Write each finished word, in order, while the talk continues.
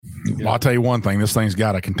Well, I'll tell you one thing. This thing's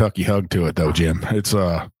got a Kentucky hug to it, though, Jim. It's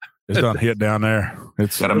done hit down there.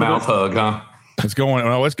 It's got a mouth hug, huh? It's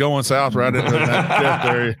going south right into that chest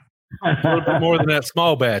area. A little bit more than that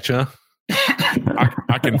small batch, huh?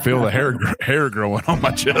 I can feel the hair growing on my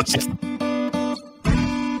chest.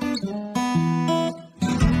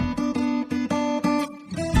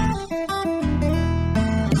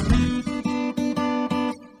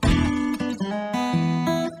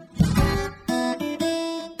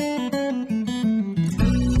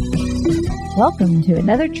 Welcome to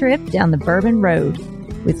another trip down the Bourbon Road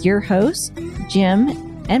with your hosts, Jim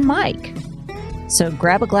and Mike. So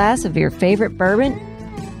grab a glass of your favorite bourbon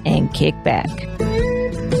and kick back.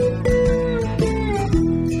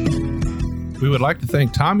 We would like to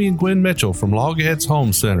thank Tommy and Gwen Mitchell from Logheads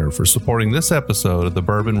Home Center for supporting this episode of the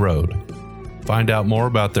Bourbon Road. Find out more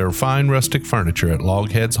about their fine rustic furniture at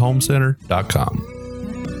logheadshomecenter.com.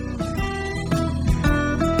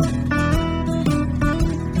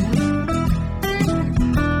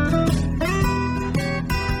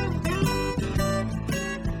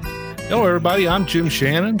 Hello, everybody. I'm Jim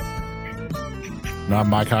Shannon. And I'm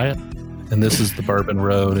Mike Hyatt. And this is the Bourbon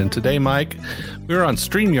Road. And today, Mike, we're on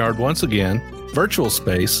StreamYard once again, virtual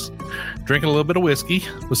space, drinking a little bit of whiskey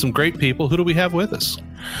with some great people. Who do we have with us?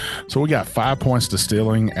 So we got 5 Points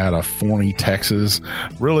Distilling out of Forney, Texas.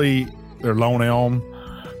 Really, they're Lone Elm.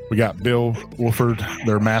 We got Bill Wolford,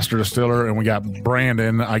 their master distiller, and we got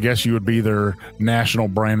Brandon. I guess you would be their national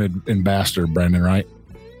branded ambassador, Brandon, right?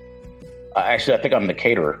 Actually, I think I'm the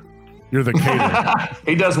caterer. You're the caterer.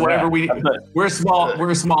 He does whatever we're a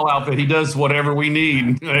small outfit. He does whatever we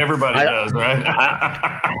need. Everybody does, right?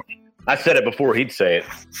 I said it before he'd say it.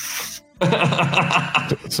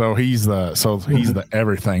 So he's the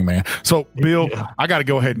everything, man. So Bill, I got to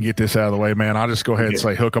go ahead and get this out of the way, man. I'll just go ahead and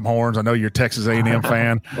say hook 'em horns. I know you're a Texas A&M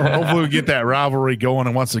fan. Hopefully we get that rivalry going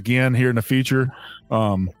and once again here in the future.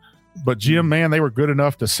 But Jim, man, they were good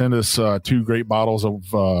enough to send us 2 great bottles of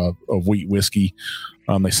wheat whiskey.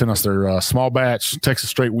 They sent us their small batch Texas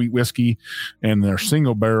straight wheat whiskey and their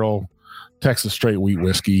single barrel Texas straight wheat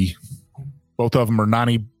whiskey. Both of them are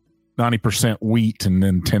 90% wheat and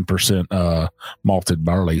then 10% malted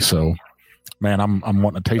barley. So, man, I'm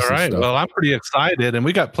wanting to taste this stuff. Well, I'm pretty excited, and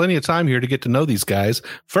we got plenty of time here to get to know these guys.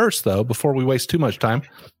 First, though, before we waste too much time,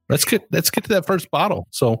 let's get to that first bottle.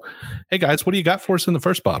 So, hey guys, what do you got for us in the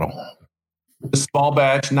first bottle? A small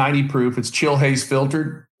batch, 90 proof. It's chill haze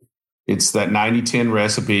filtered. It's that 90-10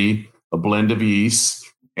 recipe, a blend of yeast,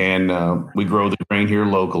 and we grow the grain here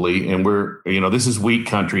locally. And this is wheat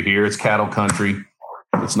country here. It's cattle country.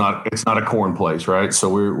 It's not a corn place, right? So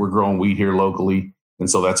we're growing wheat here locally, and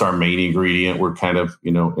so that's our main ingredient. We're kind of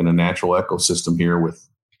in a natural ecosystem here with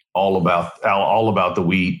all about the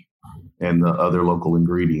wheat and the other local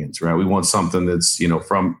ingredients, right? We want something that's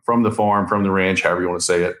from the farm, from the ranch, however you want to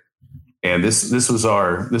say it. And this was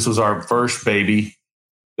our first baby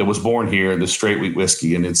that was born here, the straight wheat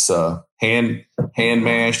whiskey, and it's hand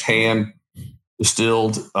mashed, hand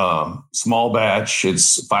distilled, small batch.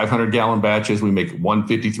 It's 500-gallon batches. We make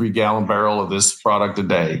 153-gallon barrel of this product a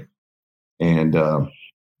day, and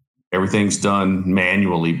everything's done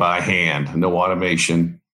manually by hand, no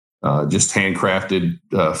automation, just handcrafted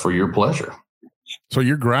for your pleasure. So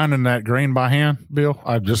you're grinding that grain by hand, Bill?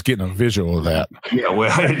 I'm just getting a visual of that. Yeah, well,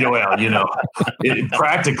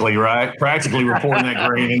 practically, right? Practically we're pouring that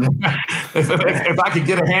grain in. If I could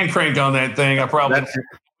get a hand crank on that thing, I probably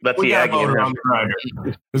that's the Aggie motor on the grinder.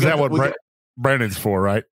 Is that what Brandon's for,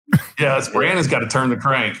 right? Yeah, Brandon's got to turn the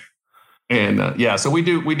crank, and so we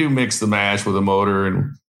do mix the mash with a motor,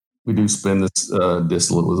 and we do spin this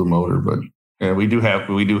distillate with a motor, but we do have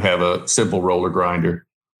a simple roller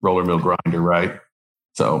mill grinder, right?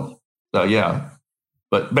 So,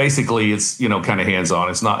 but basically it's, kind of hands-on.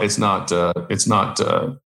 It's not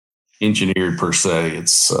engineered per se.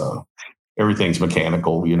 It's, everything's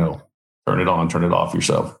mechanical, turn it on, turn it off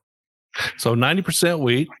yourself. So 90%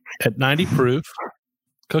 wheat at 90 proof,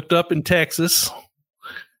 cooked up in Texas.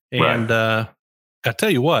 And, right. I tell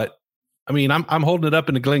you what, I mean, I'm holding it up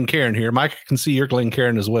in the Glencairn here. Mike can see your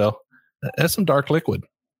Glencairn as well. That's some dark liquid.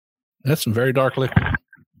 That's some very dark liquid.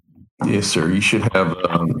 Yes, sir. You should have.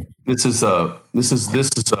 This is a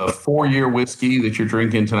 4-year whiskey that you're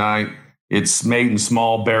drinking tonight. It's made in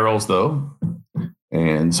small barrels, though,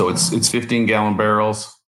 and so it's 15-gallon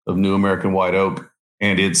barrels of New American White Oak,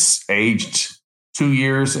 and it's aged 2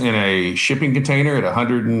 years in a shipping container at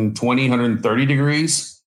 120, 130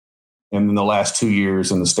 degrees, and then the last 2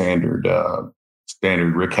 years in the standard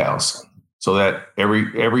rick house. So that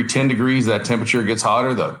every 10 degrees, that temperature gets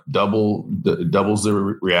hotter, doubles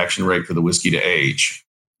the reaction rate for the whiskey to age.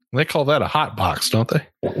 They call that a hot box, don't they?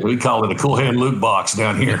 We call it a Cool Hand Luke box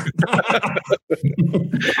down here.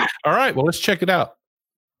 All right. Well, let's check it out.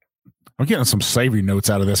 I'm getting some savory notes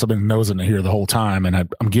out of this. I've been nosing it here the whole time, and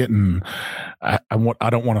I'm getting. I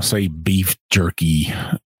don't want to say beef jerky,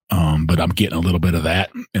 but I'm getting a little bit of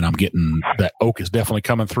that, and I'm getting that oak is definitely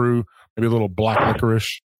coming through. Maybe a little black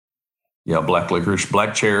licorice. Yeah, black licorice,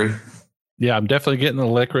 black cherry. Yeah, I'm definitely getting the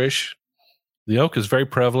licorice. The oak is very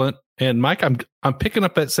prevalent, and Mike, I'm picking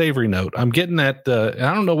up that savory note. I'm getting that.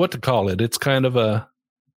 I don't know what to call it. It's kind of a.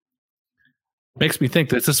 Makes me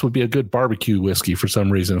think that this would be a good barbecue whiskey for some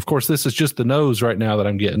reason. Of course, this is just the nose right now that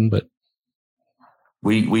I'm getting, but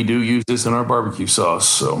we do use this in our barbecue sauce.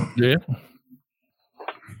 So yeah. All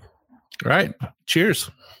right. Cheers.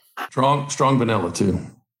 Strong vanilla too.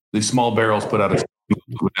 These small barrels put out a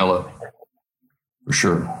vanilla for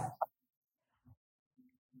sure.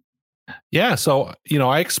 Yeah. So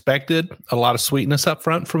I expected a lot of sweetness up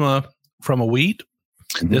front from a wheat.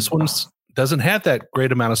 Mm-hmm. This one's doesn't have that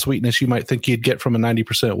great amount of sweetness you might think you'd get from a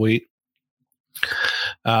 90% wheat.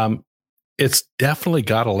 It's definitely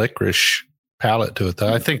got a licorice palate to it,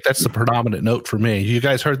 though. I think that's the predominant note for me. You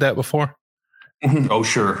guys heard that before? Oh,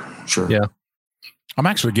 sure. Yeah. I'm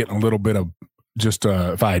actually getting a little bit of just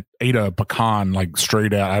if I ate a pecan like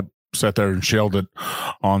straight out, I sat there and shelled it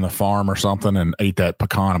on the farm or something and ate that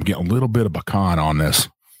pecan. I'm getting a little bit of pecan on this.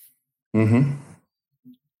 Mm-hmm.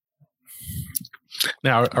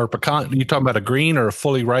 Now, are pecan, you talking about a green or a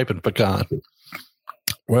fully ripened pecan?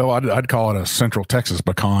 Well, I'd call it a Central Texas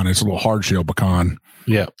pecan. It's a little hard shell pecan.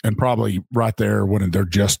 Yeah. And probably right there when they're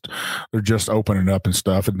just opening up and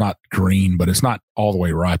stuff. It's not green, but it's not all the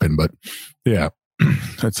way ripened. But yeah,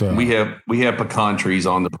 it's we have pecan trees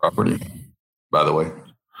on the property, by the way.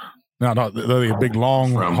 Now, are they big,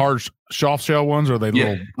 long, hard soft shell ones, or are they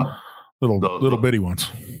little bitty ones?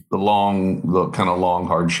 The kind of long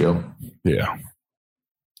hard shell. Yeah.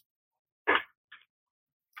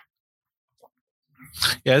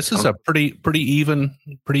 Yeah, this is a pretty even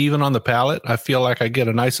on the palate. I feel like I get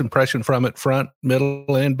a nice impression from it, front,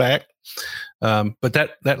 middle, and back. But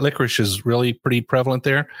that licorice is really pretty prevalent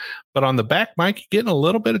there. But on the back, Mike, you're getting a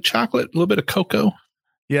little bit of chocolate, a little bit of cocoa.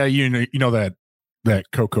 Yeah, you know that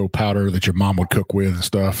cocoa powder that your mom would cook with and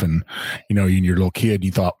stuff, and you're little kid,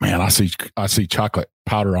 you thought, man, I see chocolate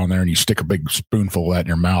powder on there, and you stick a big spoonful of that in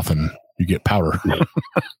your mouth, and you get powder. You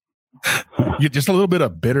get just a little bit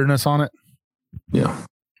of bitterness on it. Yeah.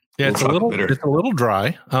 It's a little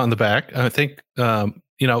dry on the back. I think,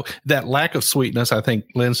 that lack of sweetness, I think,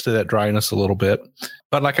 lends to that dryness a little bit.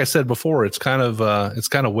 But like I said before, it's kind of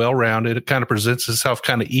well-rounded. It kind of presents itself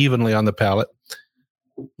kind of evenly on the palate.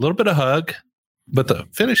 A little bit of hug, but the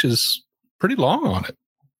finish is pretty long on it.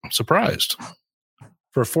 I'm surprised.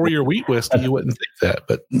 For a 4-year wheat whiskey, you wouldn't think that,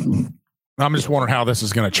 but I'm just wondering how this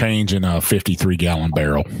is going to change in a 53-gallon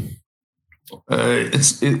barrel.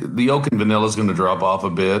 The oak and vanilla is going to drop off a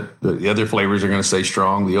bit. The other flavors are going to stay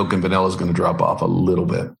strong. The oak and vanilla is going to drop off a little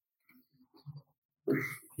bit.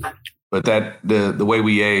 But the way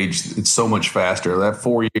we age, it's so much faster. That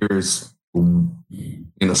 4 years in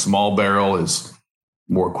a small barrel is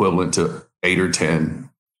more equivalent to 8 or 10.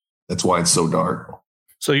 That's why it's so dark.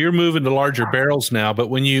 So you're moving to larger barrels now, but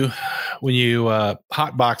when you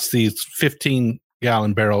hotbox these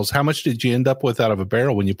 15-gallon barrels, how much did you end up with out of a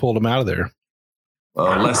barrel when you pulled them out of there?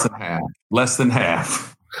 Less than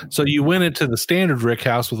half. So you went into the standard rick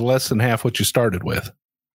house with less than half what you started with.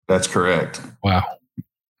 That's correct. Wow.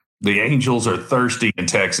 The Angels are thirsty in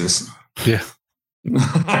Texas. Yeah.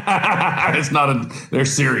 They're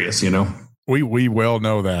serious, We well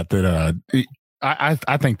know that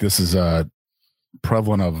I think this is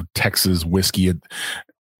prevalent of Texas whiskey.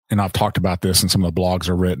 And I've talked about this in some of the blogs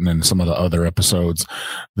I've written and some of the other episodes,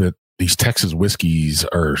 that these Texas whiskeys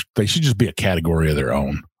they should just be a category of their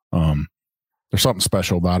own. There's something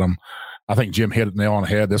special about them. I think Jim hit it nail on the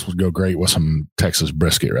head. This would go great with some Texas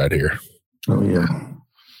brisket right here. Oh yeah.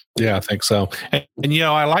 Yeah, I think so. And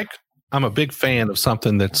I'm a big fan of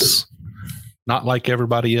something that's not like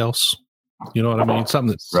everybody else. You know what I mean? Something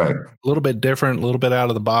that's right. A little bit different, a little bit out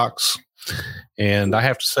of the box. And I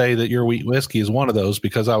have to say that your wheat whiskey is one of those,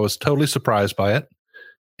 because I was totally surprised by it.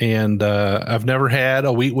 And I've never had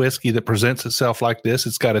a wheat whiskey that presents itself like this.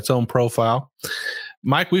 It's got its own profile.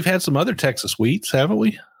 Mike, we've had some other Texas wheats, haven't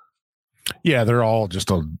we? Yeah, they're all just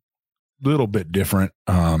a little bit different.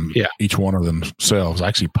 Each one of themselves. I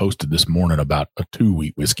actually posted this morning about 2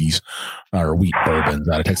 wheat whiskeys or wheat bourbons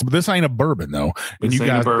out of Texas. But this ain't a bourbon, though. And you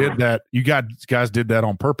guys did that. You guys did that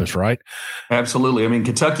on purpose, right? Absolutely. I mean,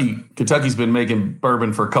 Kentucky's been making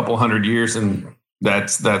bourbon for a couple hundred years, and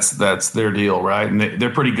that's their deal, right? And they're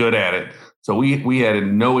pretty good at it. So we had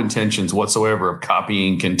no intentions whatsoever of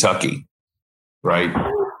copying Kentucky, right?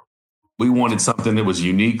 We wanted something that was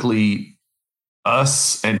uniquely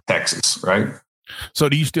us and Texas, right? So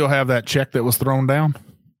do you still have that check that was thrown down?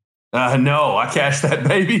 No, I cashed that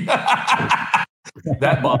baby.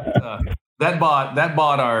 that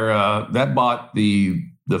bought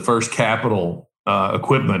the first Capital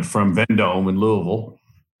equipment from Vendome in Louisville,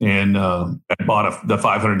 and that bought the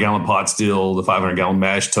 500-gallon pot still, the 500-gallon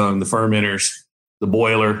mash tun, the fermenters, the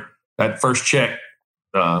boiler. That first check,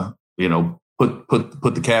 put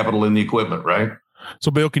the capital in the equipment, right?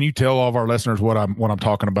 So, Bill, can you tell all of our listeners what I'm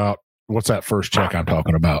talking about? What's that first check I'm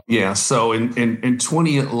talking about? Yeah. So in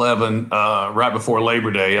 2011, right before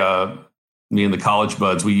Labor Day, me and the college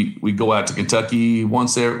buds, we go out to Kentucky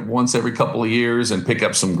once every couple of years and pick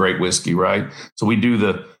up some great whiskey, right? So we do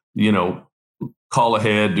the, call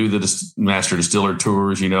ahead, do the master distiller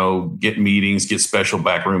tours, get meetings, get special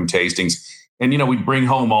backroom tastings. And, we bring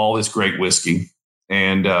home all this great whiskey.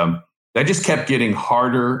 And that just kept getting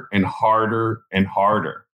harder and harder and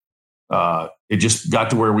harder. It just got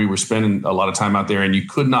to where we were spending a lot of time out there, and you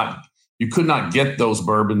could not get those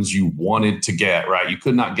bourbons you wanted to get, right? You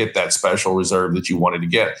could not get that special reserve that you wanted to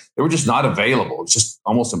get. They were just not available. It's just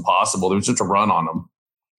almost impossible. There was just a run on them.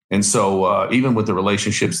 And so even with the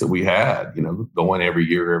relationships that we had, going every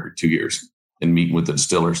year, every 2 years and meeting with the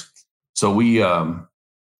distillers. So we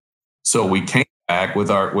came back with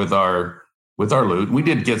our loot. We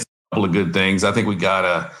did get a couple of good things. I think we got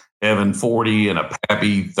a Evan 40 and a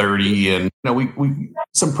Pappy 30, and we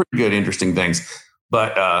some pretty good, interesting things.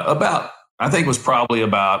 But I think it was probably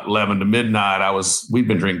about 11 to midnight. We'd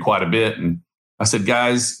been drinking quite a bit, and I said,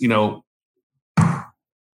 guys,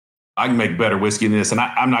 I can make better whiskey than this. And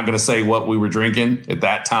I'm not going to say what we were drinking at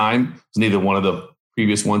that time. It's neither one of the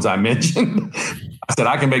previous ones I mentioned. I said,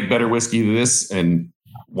 I can make better whiskey than this. And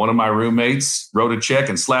one of my roommates wrote a check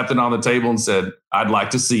and slapped it on the table and said, I'd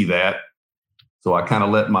like to see that. So I kind of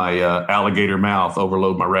let my alligator mouth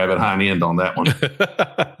overload my rabbit hind end on that one.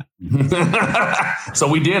 So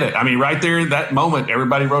we did it. I mean, right there in that moment,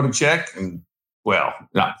 everybody wrote a check. And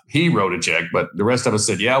he wrote a check, but the rest of us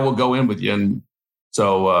said, yeah, we'll go in with you. And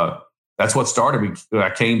so that's what started. I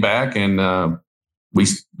came back and we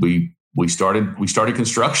started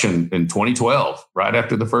construction in 2012. Right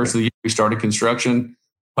after the first of the year, we started construction.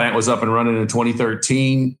 Plant was up and running in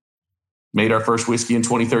 2013. Made our first whiskey in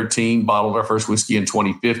 2013, bottled our first whiskey in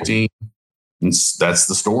 2015. And that's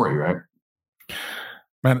the story, right?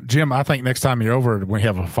 Man, Jim, I think next time you're over, when we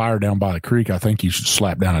have a fire down by the creek, I think you should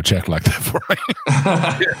slap down a check like that for me.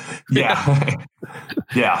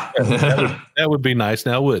 Yeah. That would be nice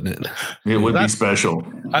now, wouldn't it? It would be special.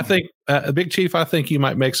 I think, Big Chief, I think you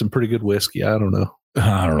might make some pretty good whiskey. I don't know.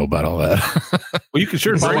 I don't know about all that. Well, you can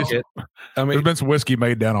sure drink it. I mean, there's been some whiskey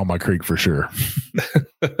made down on my creek for sure.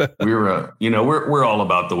 We're all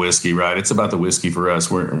about the whiskey, right? It's about the whiskey for us.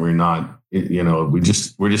 We're not, we're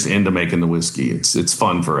just into making the whiskey. It's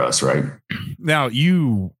fun for us, right? Now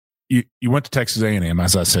you went to Texas A&M,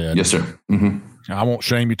 as I said. Yes, sir. Mm-hmm. I won't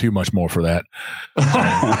shame you too much more for that.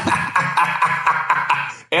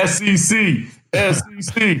 SEC.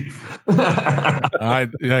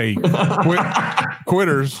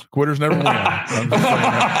 Quitters never win.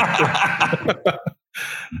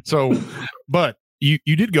 So, but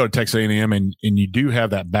you did go to Texas A&M and you do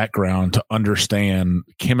have that background to understand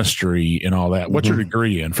chemistry and all that. What's your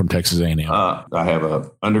degree in from Texas A&M? I have a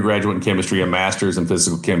undergraduate in chemistry, a master's in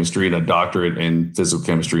physical chemistry, and a doctorate in physical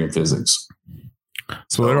chemistry and physics.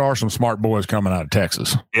 So there are some smart boys coming out of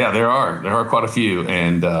Texas. Yeah, there are quite a few.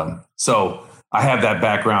 And so I have that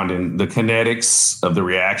background in the kinetics of the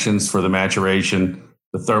reactions for the maturation,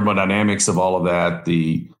 the thermodynamics of all of that,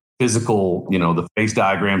 the physical, the phase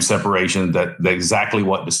diagram separation, that exactly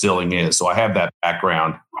what distilling is. So I have that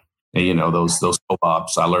background, and those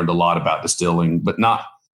co-ops. I learned a lot about distilling, but not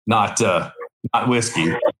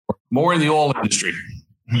whiskey, more in the oil industry.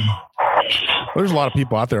 There's a lot of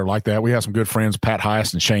people out there like that. We have some good friends, Pat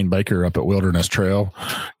Heiss and Shane Baker up at Wilderness Trail.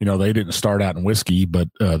 They didn't start out in whiskey, but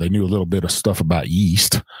they knew a little bit of stuff about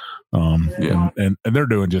yeast. And they're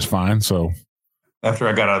doing just fine. So after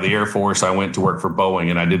I got out of the Air Force, I went to work for Boeing,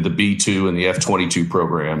 and I did the B-2 and the F-22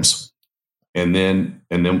 programs. And then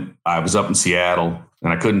I was up in Seattle,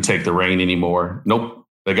 and I couldn't take the rain anymore. Nope.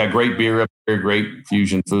 They got great beer up there, great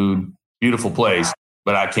fusion food, beautiful place.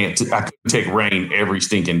 But I couldn't take rain every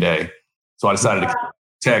stinking day. So I decided to come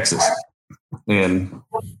to Texas and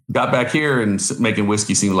got back here, and making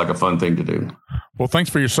whiskey seemed like a fun thing to do. Well, thanks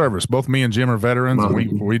for your service. Both me and Jim are veterans,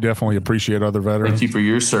 and we definitely appreciate other veterans. Thank you for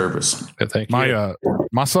your service. Thank you.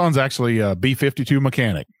 My son's actually a B-52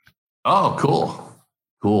 mechanic. Oh, cool.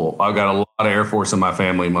 Cool. I've got a lot of Air Force in my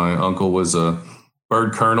family. My uncle was a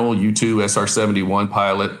bird colonel, U-2 SR-71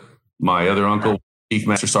 pilot. My other uncle, Chief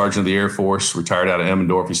Master Sergeant of the Air Force, retired out of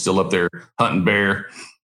Emmendorf. He's still up there hunting bear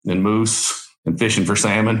and moose and fishing for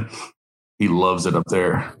salmon. He loves it up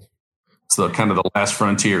there. It's the kind of the last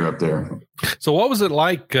frontier up there. So what was it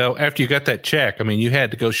like after you got that check? I mean, you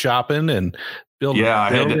had to go shopping and build a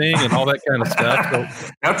building and all that kind of stuff. So.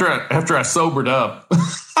 After I sobered up,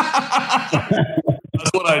 that's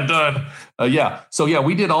what I'd done. So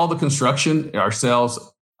we did all the construction ourselves.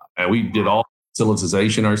 We did all the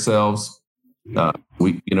facilitization ourselves.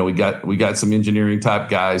 We got some engineering type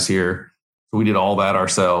guys here. So we did all that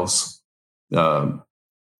ourselves.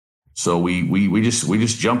 So we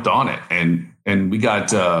just jumped on it and we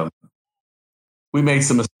got we made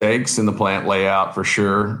some mistakes in the plant layout for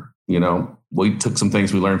sure. We took some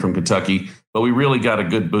things we learned from Kentucky, but we really got a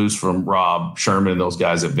good boost from Rob Sherman and those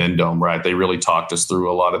guys at Vendome, right? They really talked us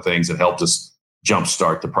through a lot of things that helped us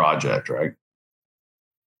jumpstart the project, right?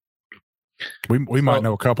 We might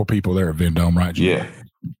know a couple people there at Vendome, right, Jim?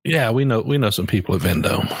 Yeah, we know some people at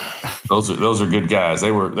Vendome. Those are good guys.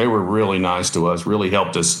 They were really nice to us, really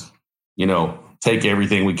helped us, take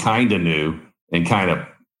everything we kind of knew and kind of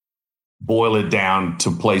boil it down to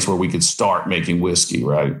a place where we could start making whiskey,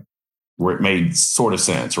 right? Where it made sort of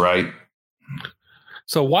sense, right?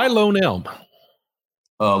 So why Lone Elm?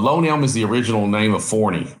 Lone Elm is the original name of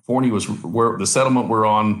Forney. Forney was where the settlement we're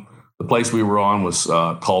on. The place we were on was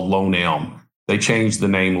called Lone Elm. They changed the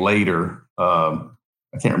name later. I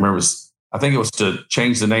can't remember. I think it was to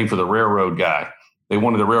change the name for the railroad guy. They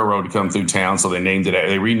wanted the railroad to come through town, so they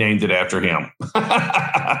renamed it after him.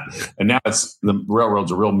 And now the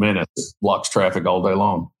railroad's a real menace. It blocks traffic all day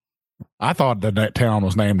long. I thought that town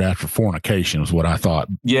was named after fornication, is what I thought.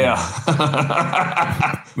 Yeah.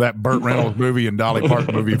 That Burt Reynolds movie and Dolly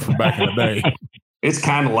Parton movie from back in the day. It's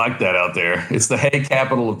kind of like that out there. It's the hay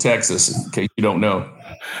capital of Texas, in case you don't know.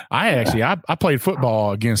 I played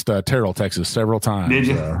football against Terrell, Texas several times. Did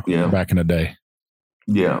you? Yeah. Back in the day.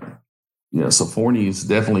 Yeah. Yeah. So Forney is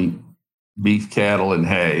definitely beef cattle and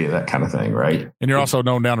hay, that kind of thing, right? And you're also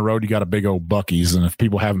known down the road, you got a big old Buc-ee's. And if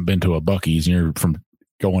people haven't been to a Buc-ee's and you're from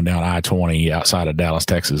going down I-20 outside of Dallas,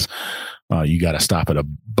 Texas, you got to stop at a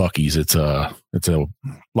Buc-ee's. It's a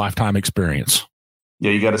lifetime experience.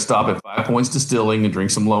 Yeah, you got to stop at 5 Points Distilling and drink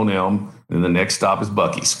some Lone Elm, and the next stop is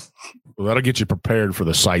Buc-ee's. Well, that'll get you prepared for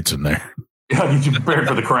the sights in there. Yeah, get you prepared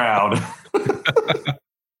for the crowd.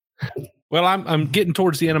 Well, I'm getting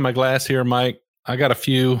towards the end of my glass here, Mike. I got a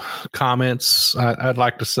few comments I'd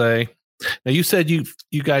like to say. Now, you said you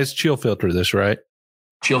guys chill filter this, right?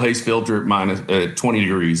 Chill haze filter at 20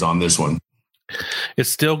 degrees on this one. It's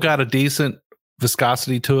still got a decent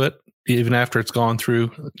viscosity to it, even after it's gone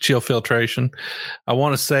through chill filtration. I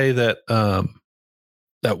want to say that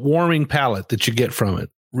that warming palate that you get from it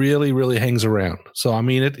really, really hangs around. So, I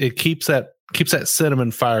mean, it keeps that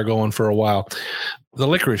cinnamon fire going for a while. The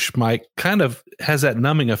licorice, Mike, kind of has that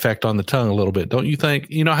numbing effect on the tongue a little bit, don't you think?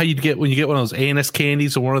 You know how you get when you get one of those anise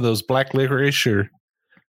candies or one of those black licorice or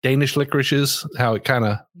Danish licorices, how it kind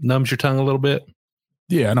of numbs your tongue a little bit?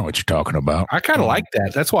 Yeah, I know what you're talking about. I kind of like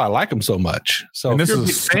that. That's why I like them so much. So if you're a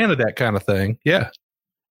fan of that kind of thing, yeah.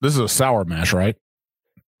 This is a sour mash, right?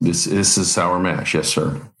 This is sour mash, yes,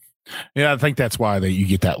 sir. Yeah, I think that's why you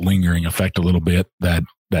get that lingering effect a little bit, that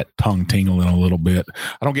tongue tingling a little bit.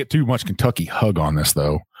 I don't get too much Kentucky hug on this,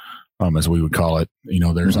 though, as we would call it.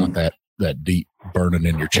 There's not that deep burning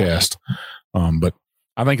in your chest. But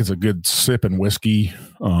I think it's a good sipping whiskey.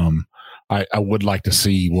 I would like to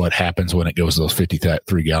see what happens when it goes to those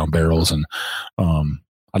 53-gallon barrels. And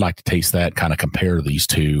I'd like to taste that, kind of compare these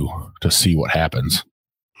two to see what happens.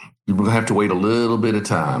 We're going to have to wait a little bit of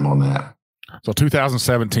time on that. So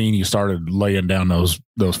 2017, you started laying down those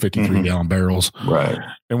 53-gallon barrels. Right.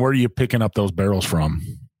 And where are you picking up those barrels from?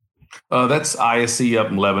 That's ISC up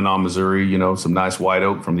in Lebanon, Missouri, some nice white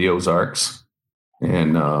oak from the Ozarks.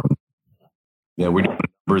 And we're doing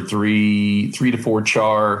number 3 to 4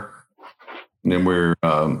 char. And then we're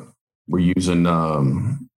using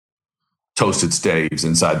toasted staves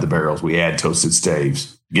inside the barrels. We add toasted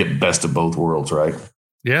staves, get best of both worlds, right?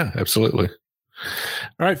 Yeah, absolutely.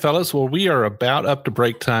 All right, fellas. Well, we are about up to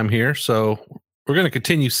break time here. So we're going to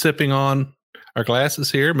continue sipping on our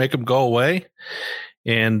glasses here, make them go away.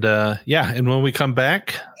 And and when we come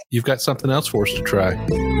back, you've got something else for us to try.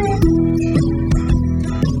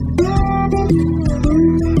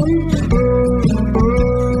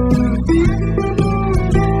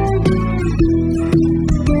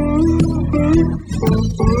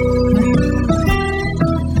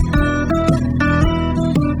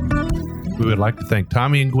 like to thank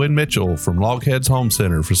Tommy and Gwen Mitchell from Logheads Home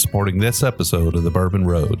Center for supporting this episode of The Bourbon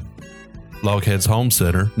Road. Logheads Home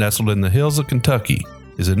Center, nestled in the hills of Kentucky,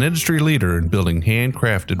 is an industry leader in building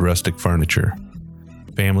handcrafted rustic furniture.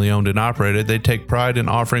 Family owned and operated, they take pride in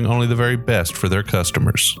offering only the very best for their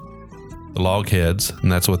customers. The Logheads,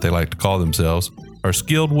 and that's what they like to call themselves, are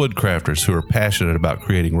skilled woodcrafters who are passionate about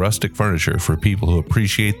creating rustic furniture for people who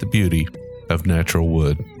appreciate the beauty of natural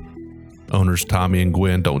wood. Owners Tommy and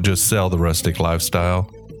Gwen don't just sell the rustic lifestyle,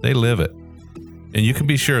 they live it. And you can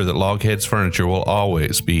be sure that Logheads furniture will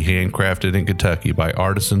always be handcrafted in Kentucky by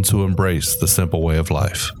artisans who embrace the simple way of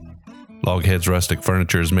life. Logheads rustic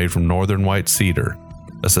furniture is made from northern white cedar,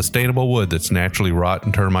 a sustainable wood that's naturally rot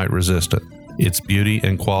and termite resistant. Its beauty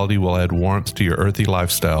and quality will add warmth to your earthy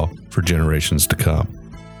lifestyle for generations to come.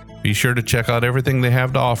 Be sure to check out everything they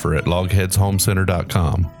have to offer at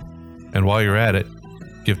logheadshomecenter.com. And while you're at it,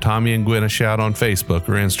 give Tommy and Gwen a shout on Facebook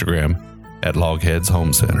or Instagram at Logheads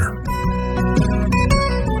Home Center.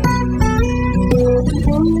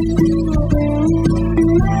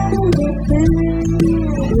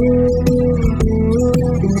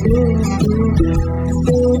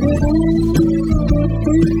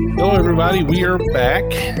 Hello, everybody. We are back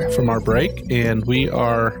from our break, and we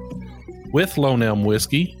are with Lone Elm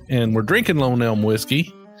Whiskey, and we're drinking Lone Elm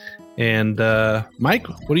Whiskey. And Mike,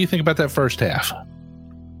 what do you think about that first half?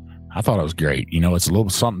 I thought it was great. It's a little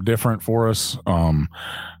something different for us.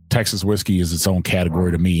 Texas whiskey is its own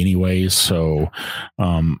category to me anyways. So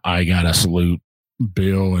I got to salute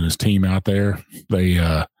Bill and his team out there. They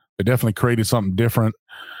definitely created something different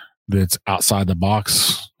that's outside the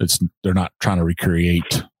box. They're not trying to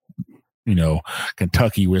recreate,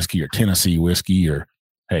 Kentucky whiskey or Tennessee whiskey or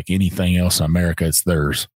heck, anything else in America. It's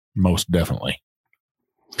theirs, most definitely.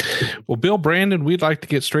 Well, Bill Brandon, we'd like to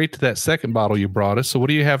get straight to that second bottle you brought us. So what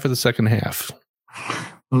do you have for the second half?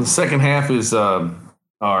 Well, the second half is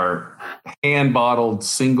our hand-bottled,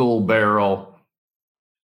 single-barrel,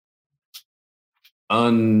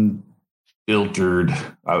 unfiltered.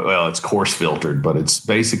 Well, it's coarse filtered, but it's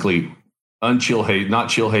basically unchill haze, not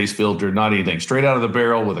chill haze filtered, not anything. Straight out of the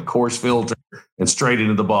barrel with a coarse filter and straight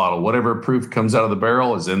into the bottle. Whatever proof comes out of the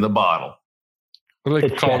barrel is in the bottle. We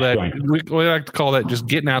like to call that just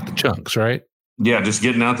getting out the chunks, right? Yeah, just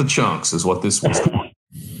getting out the chunks is what this was.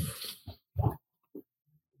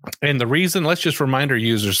 And the reason, let's just remind our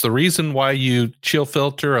users, the reason why you chill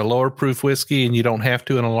filter a lower proof whiskey and you don't have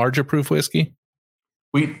to in a larger proof whiskey?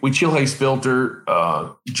 We chill haze filter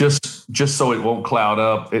just so it won't cloud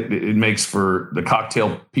up. It makes for the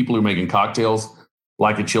cocktail, people who are making cocktails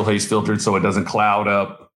like a chill haze filtered so it doesn't cloud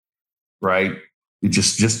up, right? It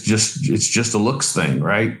it's just a looks thing,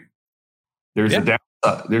 right? There's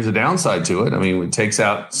a downside to it. I mean, it takes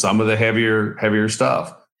out some of the heavier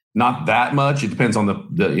stuff. Not that much. It depends on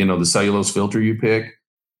the cellulose filter you pick,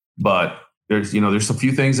 but there's a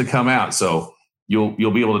few things that come out. So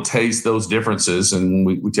you'll be able to taste those differences. And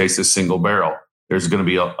we taste this single barrel. There's going to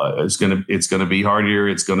be it's going to be heartier.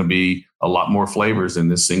 It's going to be a lot more flavors in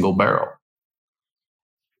this single barrel.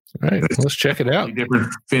 All right, let's check it out.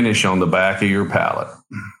 Different finish on the back of your palate.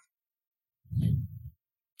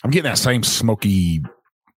 I'm getting that same smoky.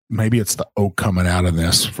 Maybe it's the oak coming out of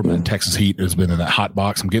this from the Texas heat that's been in that hot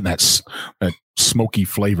box. I'm getting that smoky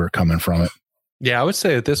flavor coming from it. Yeah, I would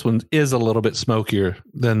say that this one is a little bit smokier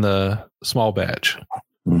than the small batch.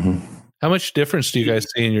 Mm-hmm. How much difference do you guys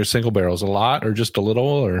see in your single barrels? A lot or just a little?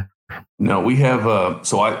 Or no, we have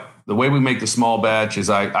the way we make the small batch is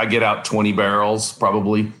I get out 20 barrels,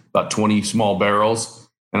 probably about 20 small barrels,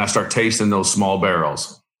 and I start tasting those small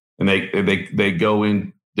barrels, and they go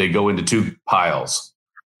into two piles,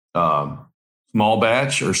 small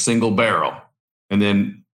batch or single barrel, and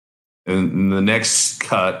then in the next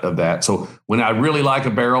cut of that. So when I really like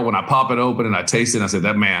a barrel, when I pop it open and I taste it, and I say,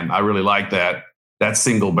 I really like that. That's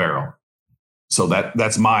single barrel. So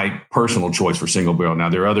that's my personal choice for single barrel. Now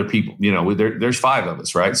there are other people, there's 5 of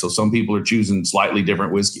us, right? So some people are choosing slightly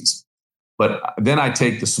different whiskeys, but then I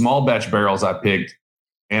take the small batch barrels I picked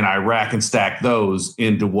and I rack and stack those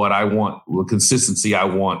into what I want, the consistency I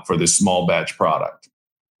want for this small batch product.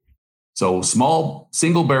 So small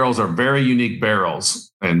single barrels are very unique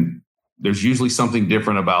barrels, and there's usually something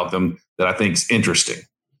different about them that I think is interesting.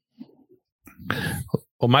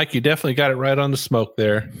 Well, Mike, you definitely got it right on the smoke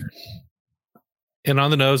there. And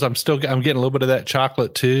on the nose, I'm getting a little bit of that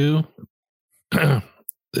chocolate too.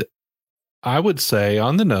 I would say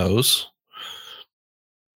on the nose,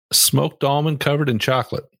 smoked almond covered in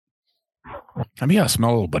chocolate. I mean, I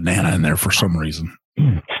smell a little banana in there for some reason.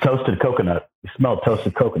 It's toasted coconut. You smell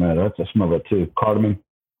toasted coconut. I smell that too. Cardamom.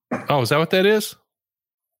 Oh, is that what that is?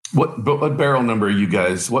 What barrel number are you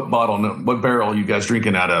guys? What barrel are you guys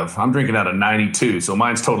drinking out of? I'm drinking out of 92, so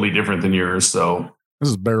mine's totally different than yours. So this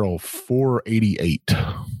is barrel 488.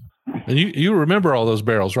 And you remember all those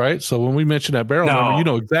barrels, right? So when we mention that barrel number, you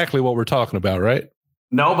know exactly what we're talking about, right?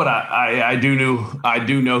 No, but I do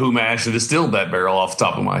know who mashed and distilled that barrel off the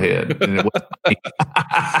top of my head. And it was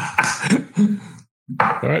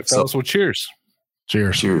all right, fellas. Well, cheers.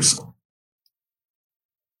 Cheers.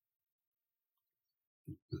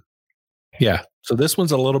 Yeah. So this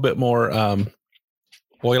one's a little bit more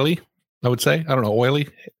oily, I would say. I don't know, oily,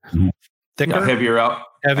 thicker, yeah,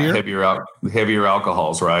 heavier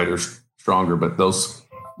alcohols, right, or stronger. But those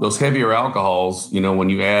heavier alcohols, when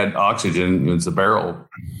you add oxygen, as the barrel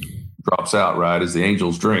drops out, right, as the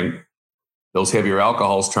angels drink, those heavier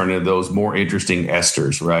alcohols turn into those more interesting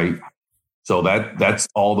esters, right? So that's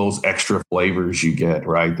all those extra flavors you get,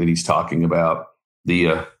 right, that he's talking about.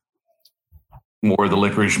 The more of the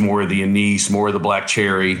licorice, more of the anise, more of the black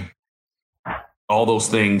cherry, all those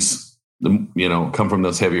things, come from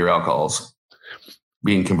those heavier alcohols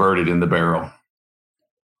being converted in the barrel.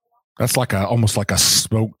 That's almost like a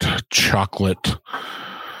smoked chocolate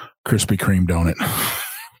Krispy Kreme donut,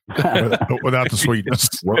 but without the sweetness.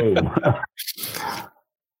 Whoa,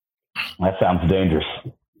 that sounds dangerous.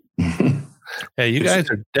 Hey, you guys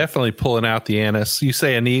are definitely pulling out the anise. You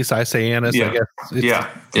say anise, I say anise. Yeah. I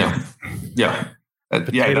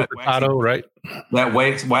guess Potato, right? That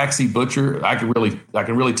waxy butcher, I can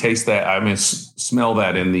really taste that. I mean, smell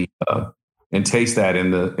that in the and taste that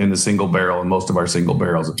in the single barrel, in most of our single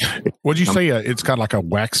barrels. Would you say it's got like a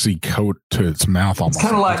waxy coat to its mouth? Almost. It's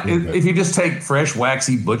kind of like if you just take fresh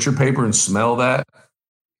waxy butcher paper and smell that.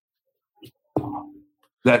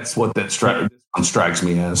 That's what that strikes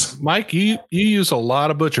me as. Mike, you use a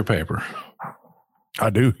lot of butcher paper.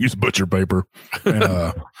 I do use butcher paper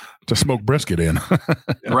and, to smoke brisket in.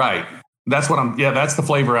 Right. That's what that's the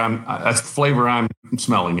flavor I'm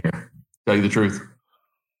smelling here. To tell you the truth.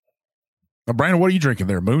 Now, Brandon, what are you drinking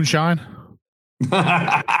there? Moonshine? No,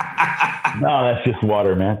 that's just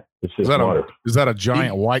water, man. It's just water. Is that a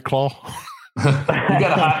giant White Claw?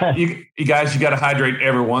 You guys got to hydrate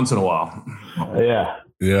every once in a while. Yeah.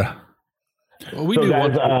 Well, we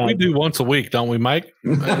do once a week, don't we, Mike?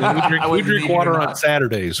 We drink water on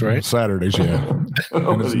Saturdays, right? Saturdays, yeah.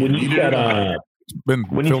 When you said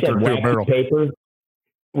paper,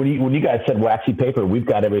 when you guys said waxy paper, we've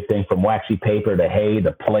got everything from waxy paper to hay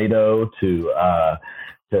to Play-Doh to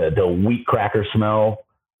the wheat cracker smell.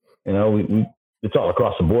 It's all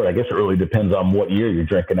across the board. I guess it really depends on what year you're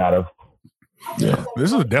drinking out of. Yeah,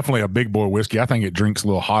 this is definitely a big boy whiskey. I think it drinks a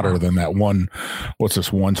little hotter than that one. What's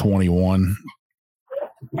this, 121?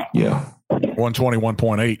 Yeah,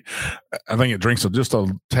 121.8. I think it drinks just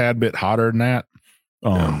a tad bit hotter than that.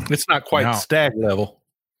 It's not quite stag level.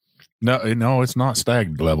 No, it's not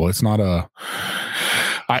stag level. It's not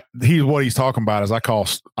what he's talking about is I call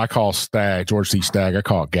stag, George C. Stagg. I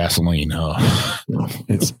call it gasoline.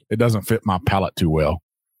 It doesn't fit my palate too well.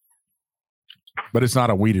 But it's not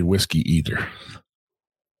a wheated whiskey either.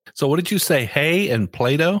 So what did you say? Hay and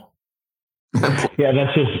Play-Doh? Yeah,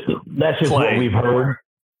 that's just what we've heard.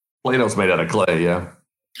 Play-Doh's made out of clay, yeah.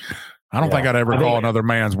 I don't think I'd ever call another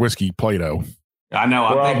man's whiskey Play-Doh. I know.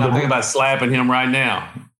 I'm thinking about slapping him right now.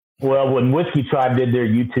 Well, when Whiskey Tribe did their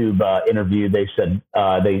YouTube interview, they said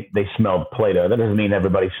they smelled Play-Doh. That doesn't mean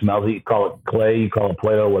everybody smells it. You call it clay, you call it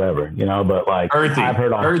Play-Doh, whatever, but like earthy. I've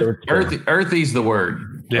heard all sorts. Earthy's the word.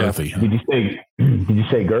 Yeah. Earthy. Did you say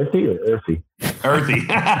girthy or earthy? Earthy.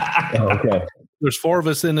 Okay. There's 4 of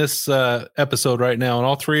us in this episode right now, and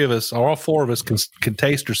all 4 of us can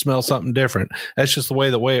taste or smell something different. That's just the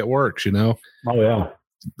way it works, Oh yeah.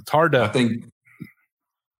 It's hard to.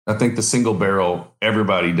 I think the single barrel,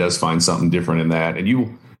 everybody does find something different in that, and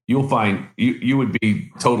you'll find you would be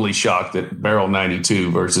totally shocked at barrel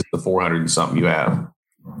 92 versus the 400 and something you have.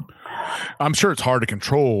 I'm sure it's hard to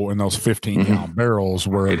control in those 15-gallon barrels,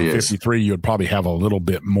 where the 53 you would probably have a little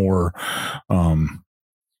bit more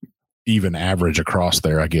even average across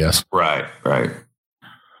there, I guess. Right. I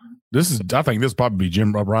think this probably be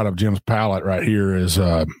right up Jim's palate right here. This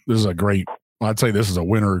is a great. I'd say this is a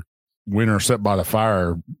winner set by the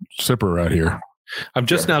fire sipper right here. I'm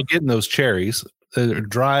just now getting those cherries.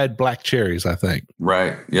 Dried black cherries, I think.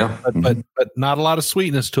 Right. Yeah. But not a lot of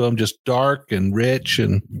sweetness to them. Just dark and rich,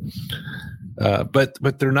 and but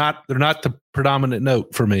they're not the predominant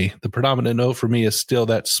note for me. The predominant note for me is still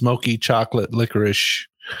that smoky chocolate licorice.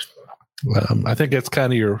 I think that's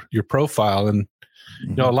kind of your profile, and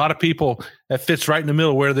a lot of people that fits right in the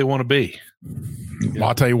middle where they want to be. Well,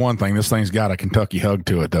 I'll tell you one thing: this thing's got a Kentucky hug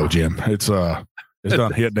to it, though, Jim. It's It's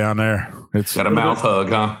done hit down there. It's got a mouth hug,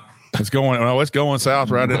 huh? It's going south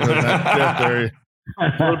right into that depth area.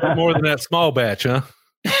 A little bit more than that small batch, huh?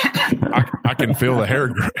 I can feel the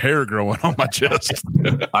hair growing on my chest.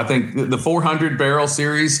 I think the 400 barrel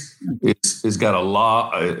series is got a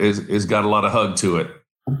lot of hug to it.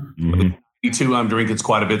 Mm-hmm. The 2 I'm drinking is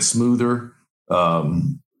quite a bit smoother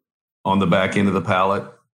on the back end of the palate,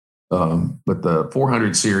 but the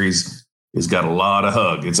 400 series has got a lot of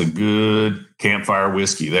hug. It's a good campfire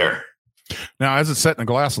whiskey there. Now, as it's set in the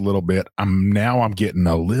glass a little bit, I'm getting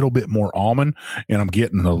a little bit more almond, and I'm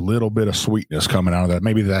getting a little bit of sweetness coming out of that.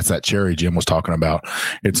 Maybe that's that cherry Jim was talking about.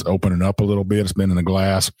 It's opening up a little bit. It's been in the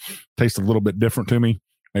glass. Tastes a little bit different to me.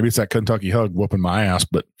 Maybe it's that Kentucky hug whooping my ass,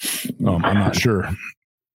 but I'm not sure.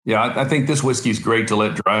 Yeah, I think this whiskey is great to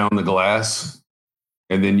let dry on the glass,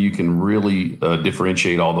 and then you can really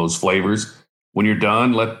differentiate all those flavors. When you're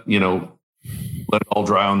done, let it all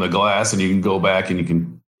dry on the glass, and you can go back and you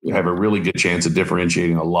can have a really good chance of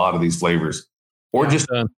differentiating a lot of these flavors, or just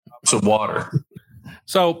some water.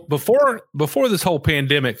 So before this whole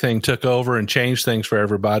pandemic thing took over and changed things for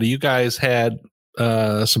everybody, you guys had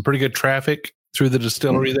some pretty good traffic through the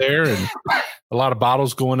distillery there, and a lot of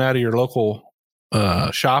bottles going out of your local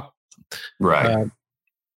shop. Right.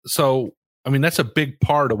 So, I mean, that's a big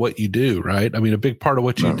part of what you do, right? I mean, a big part of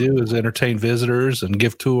what you do is entertain visitors and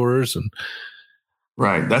give tours and.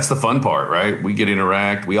 Right. That's the fun part, right? We get to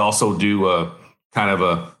interact. We also do a kind of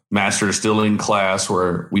a master distilling class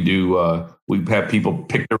where we have people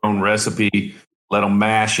pick their own recipe, let them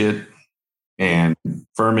mash it and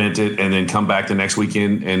ferment it, and then come back the next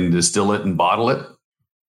weekend and distill it and bottle it.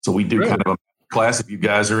 So we do kind of a class. If you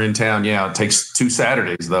guys are in town, it takes 2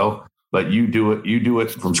 Saturdays though, but you do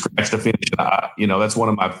it from scratch to finish. That's one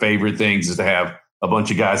of my favorite things is to have a bunch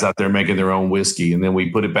of guys out there making their own whiskey. And then we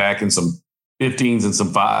put it back in some 15s and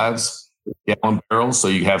some 5s gallon barrels. So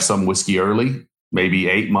you have some whiskey early, maybe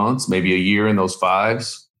 8 months, maybe a year in those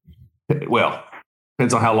 5s. Well,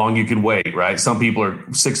 depends on how long you can wait, right? Some people are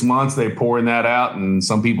 6 months, they're pouring that out, and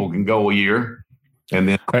some people can go a year. And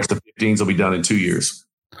then the 15s will be done in 2 years.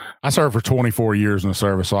 I served for 24 years in the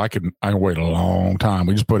service, so I can wait a long time.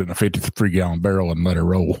 We just put it in a 53-gallon barrel and let it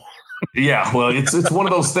roll. Yeah, well, it's one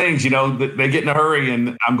of those things, they get in a hurry,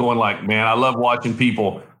 and I'm going like, man, I love watching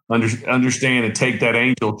people understand and take that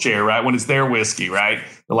angel chair, right? When it's their whiskey, right?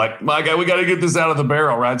 They're like, my God, we got to get this out of the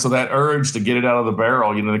barrel, right? So that urge to get it out of the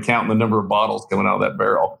barrel, they're counting the number of bottles coming out of that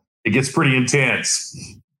barrel. It gets pretty intense.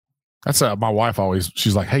 That's my wife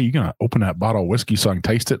she's like, hey, you going to open that bottle of whiskey so I can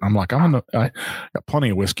taste it? And I'm like, I got plenty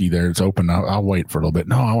of whiskey there. It's open. I'll wait for a little bit.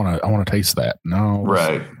 No, I want to taste that. No.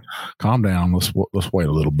 Right. Calm down. Let's wait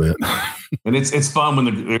a little bit. And it's fun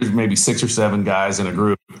when there's maybe 6 or 7 guys in a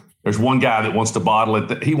group. There's one guy that wants to bottle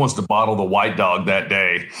it. He wants to bottle the White Dog that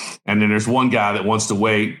day. And then there's one guy that wants to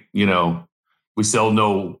wait. We sell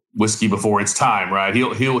no whiskey before it's time, right? He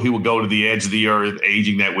will go to the edge of the earth,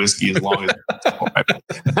 aging that whiskey as long as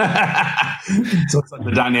So it's like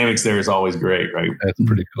the dynamics there is always great, right? That's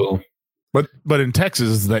pretty cool. But in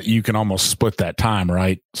Texas, that you can almost split that time,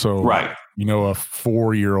 right? So right. A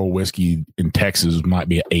 4-year-old whiskey in Texas might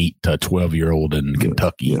be an 8 to 12-year-old in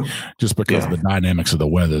Kentucky, just because of the dynamics of the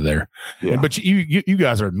weather there. Yeah. But you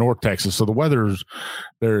guys are in North Texas, so the weather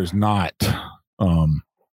there is not.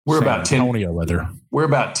 We're about 10 weather. We're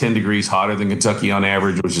about 10 degrees hotter than Kentucky on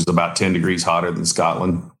average, which is about 10 degrees hotter than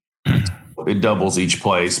Scotland. It doubles each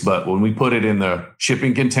place, but when we put it in the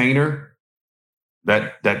shipping container,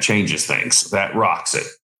 that changes things. That rocks it.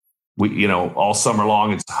 We, all summer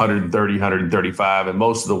long it's 130, 135, and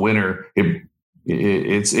most of the winter it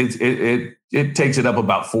takes it up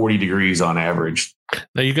about 40 degrees on average.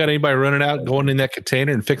 Now, you got anybody running out, going in that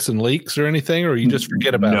container and fixing leaks or anything, or you just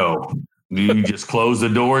forget about it? No, you just close the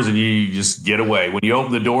doors and you just get away. When you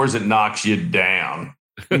open the doors, it knocks you down.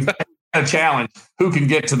 It's a challenge. Who can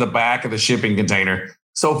get to the back of the shipping container?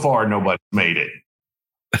 So far, nobody's made it.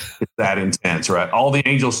 It's that intense, right? All the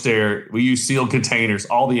Angel Share, we use sealed containers.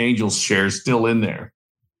 All the Angel Share is still in there.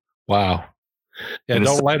 Wow. Yeah,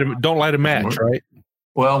 don't light a match, right?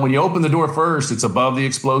 Well, when you open the door first, it's above the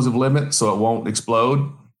explosive limit, so it won't explode.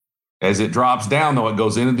 As it drops down, though, it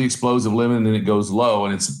goes into the explosive limit and then it goes low,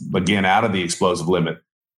 and it's again out of the explosive limit.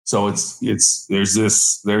 So there's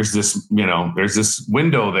this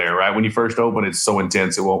window there, right? When you first open, it's so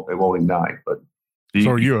intense it won't ignite. But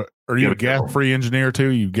so are you a gas-free engineer too?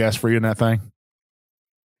 You gas-free in that thing?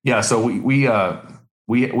 Yeah. So we have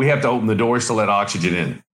to open the doors to let oxygen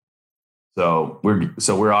in. So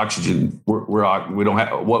we're oxygen. We don't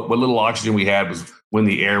have what little oxygen we had was when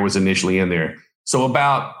the air was initially in there. So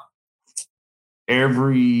about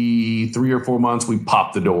every 3 or 4 months we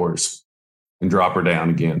pop the doors, and drop her down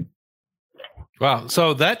again. Wow.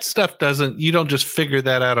 So that stuff you don't just figure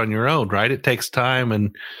that out on your own, right? It takes time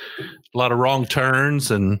and a lot of wrong turns,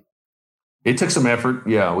 and it took some effort.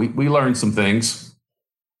 Yeah, we learned some things.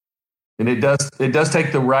 And it does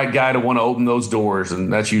take the right guy to want to open those doors,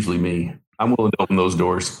 and that's usually me. I'm willing to open those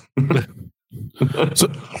doors.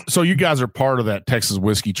 So you guys are part of that Texas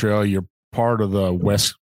Whiskey Trail. You're part of the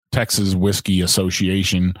West Texas Whiskey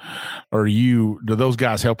Association. Do those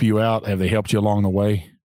guys help you out? Have they helped you along the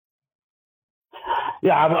way?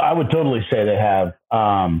 Yeah, I would totally say they have.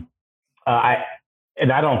 And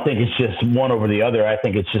I don't think it's just one over the other. I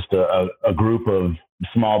think it's just a group of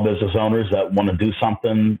small business owners that want to do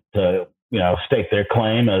something to, stake their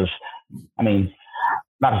claim as,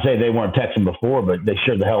 not to say they weren't Texan before, but they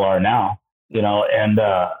sure the hell are now, and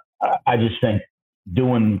I just think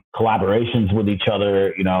doing collaborations with each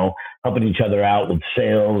other, helping each other out with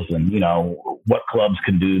sales and, what clubs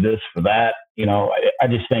can do this for that. I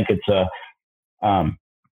just think it's a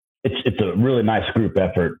really nice group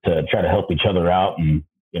effort to try to help each other out. And,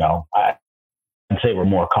 I'd say we're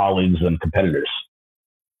more colleagues than competitors.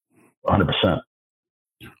 100%.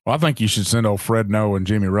 Well, I think you should send old Fred Noe and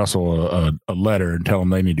Jimmy Russell a letter and tell them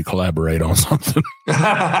they need to collaborate on something.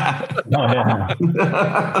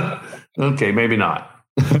 Okay, maybe not.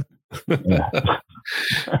 Yeah.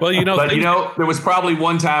 Well, there was probably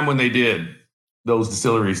one time when they did. Those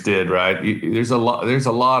distilleries did, right? There's a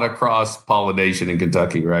lot of cross pollination in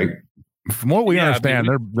Kentucky, right? From what we understand,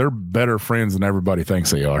 they're better friends than everybody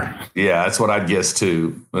thinks they are. Yeah, that's what I'd guess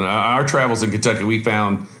too. In our travels in Kentucky, we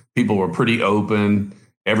found people were pretty open.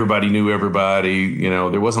 Everybody knew everybody.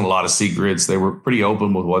 There wasn't a lot of secrets. They were pretty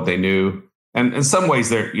open with what they knew. And in some ways,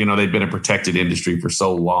 they'd been a protected industry for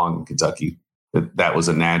so long in Kentucky that was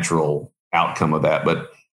a natural outcome of that.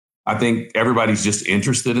 But I think everybody's just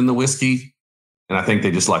interested in the whiskey, and I think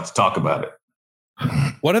they just like to talk about it.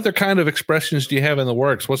 What other kind of expressions do you have in the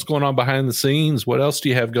works? What's going on behind the scenes? What else do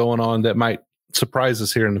you have going on that might surprise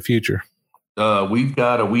us here in the future? We've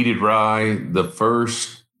got a wheated rye. The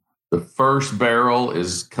first barrel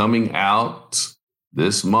is coming out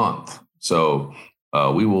this month. So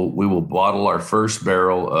we will bottle our first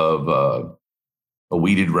barrel of a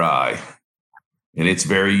wheated rye. And it's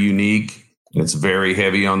very unique. It's very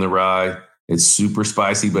heavy on the rye. It's super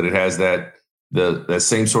spicy, but it has that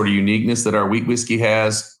same sort of uniqueness that our wheat whiskey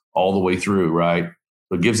has all the way through, right?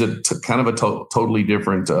 So it gives it kind of a totally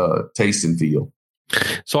different taste and feel.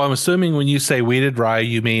 So I'm assuming when you say wheated rye,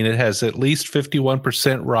 you mean it has at least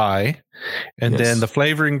 51% rye, and then the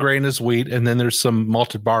flavoring grain is wheat, and then there's some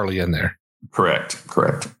malted barley in there. Correct.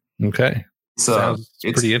 Okay. Sounds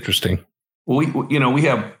pretty interesting. Well, we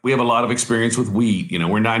have a lot of experience with wheat.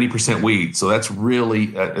 We're 90% wheat, so that's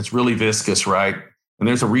really it's really viscous, right? And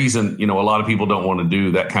there's a reason, a lot of people don't want to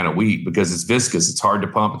do that kind of wheat because it's viscous. It's hard to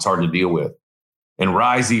pump. It's hard to deal with. And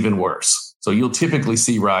rye's even worse. So you'll typically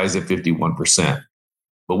see rye at 51%.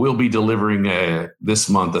 But we'll be delivering this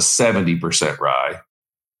month a 70% rye.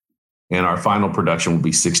 And our final production will be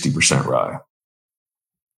 60% rye.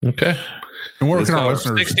 Okay. And we're working on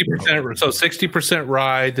 60%. So 60%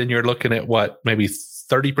 rye, then you're looking at what? Maybe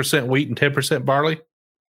 30% wheat and 10% barley?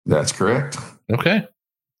 That's correct. Okay.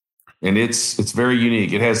 And it's very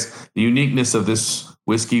unique. It has the uniqueness of this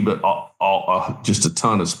whiskey, but just a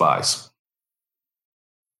ton of spice.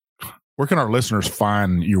 Where can our listeners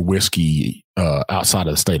find your whiskey outside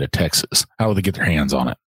of the state of Texas? How will they get their hands on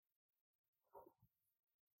it?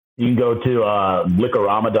 You can go to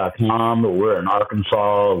Liquorama.com. We're in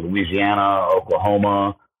Arkansas, Louisiana,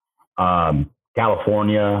 Oklahoma,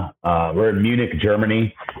 California. We're in Munich,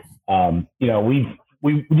 Germany.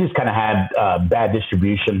 We just kind of had bad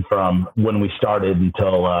distribution from when we started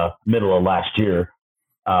until middle of last year.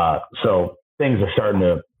 So things are starting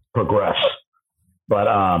to progress. But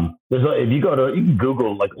if you can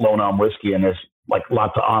Google like Lone Elm whiskey, and there's like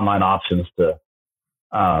lots of online options to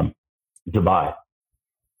buy.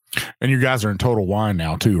 And you guys are in Total Wine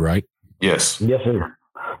now too, right? Yes. Yes, sir.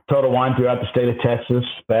 Total Wine throughout the state of Texas,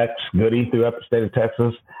 Specs, Goody throughout the state of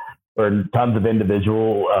Texas. We're in tons of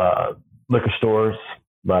individual liquor stores,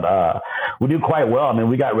 but we do quite well. I mean,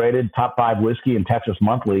 we got rated top 5 whiskey in Texas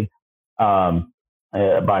Monthly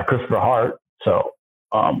by Christopher Hart. So,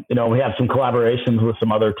 we have some collaborations with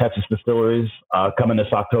some other Texas distilleries coming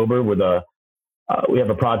this October. We have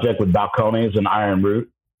a project with Balcones and Iron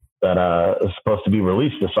Root that is supposed to be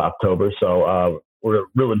released this October. So we're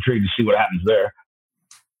real intrigued to see what happens there.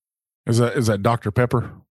 Is that Dr.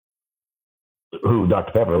 Pepper? Who,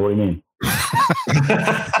 Dr. Pepper? What do you mean?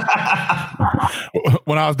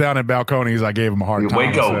 When I was down in Balcones, I gave him a hard time.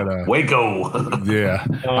 Waco. Yeah.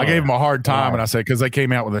 I gave him a hard time, and I said, because they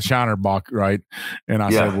came out with a Shiner Bock, right? And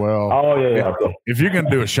I said, well, if you're going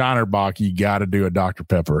to do a Shiner Bock, you got to do a Dr.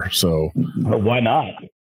 Pepper. So why not?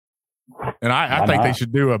 And I think they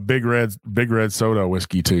should do a big red soda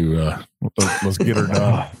whiskey too. Let's get her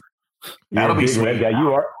done. That'll be sweet. Guy.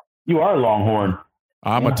 You are a Longhorn.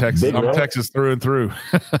 I'm a Texas. I'm Texas through and through.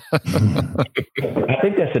 I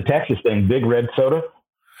think that's a Texas thing. Big red soda.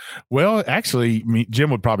 Well, actually, Jim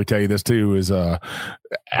would probably tell you this too. Is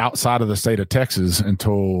outside of the state of Texas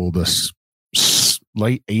until the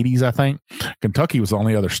late '80s, I think Kentucky was the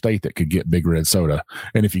only other state that could get big red soda.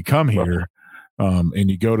 And if you come here and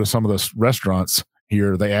you go to some of those restaurants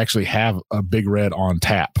here, they actually have a Big Red on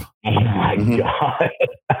tap. Oh my God!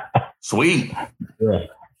 Sweet. Yeah.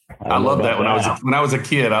 I love that. When I was a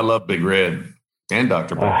kid, I loved Big Red and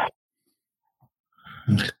Dr. Pepper.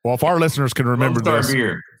 Well, if our listeners can remember this,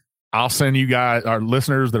 beer. I'll send you guys, our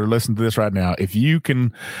listeners that are listening to this right now, if you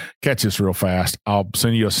can catch this real fast, I'll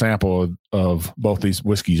send you a sample of both these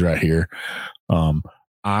whiskeys right here.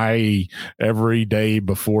 Every day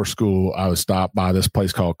before school, I would stop by this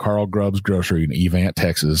place called Carl Grubb's Grocery in Evant,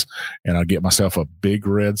 Texas, and I'd get myself a Big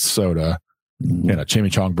Red soda and a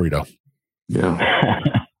chimichurri burrito. Yeah.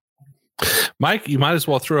 Mike, you might as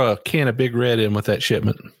well throw a can of Big Red in with that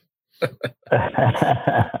shipment.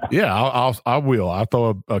 Yeah, I will. I'll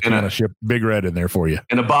throw a can of Big Red in there for you.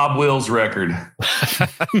 And a Bob Wills record.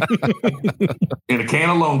 And a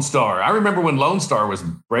can of Lone Star. I remember when Lone Star was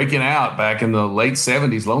breaking out back in the late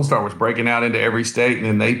 70s. Lone Star was breaking out into every state, and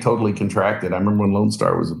then they totally contracted. I remember when Lone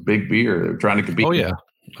Star was a big beer. They were trying to compete. Oh,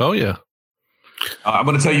 yeah. I'm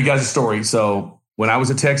going to tell you guys a story. So when I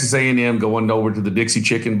was at Texas A&M going over to the Dixie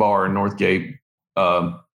Chicken Bar in Northgate,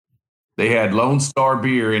 they had Lone Star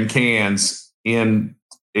beer in cans in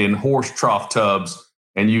horse trough tubs,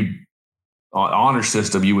 and on honor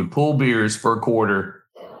system, you would pull beers for a quarter,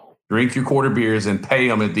 drink your quarter beers, and pay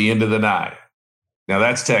them at the end of the night. Now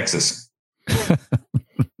that's Texas.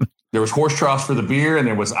 There was horse troughs for the beer, and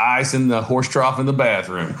there was ice in the horse trough in the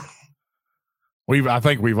bathroom. I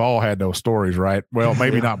think we've all had those stories, right? Well,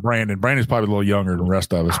 maybe not Brandon. Brandon's probably a little younger than the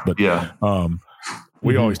rest of us, but yeah.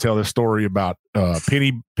 We always tell this story about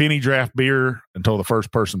penny draft beer until the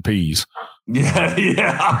first person pees. Yeah.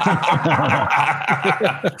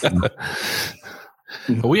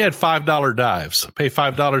 We had $5 dives. Pay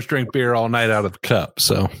 $5, drink beer all night out of the cup.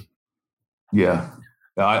 So, yeah,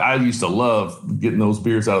 I used to love getting those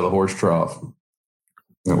beers out of the horse trough.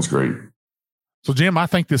 That was great. So, Jim, I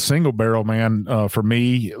think this single barrel, man, for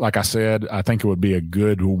me, like I said, I think it would be a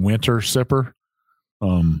good winter sipper.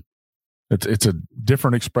 It's a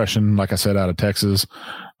different expression, like I said, out of Texas,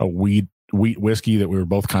 a wheat whiskey that we were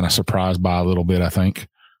both kind of surprised by a little bit, I think.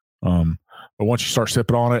 But once you start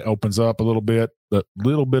sipping on it, opens up a little bit. The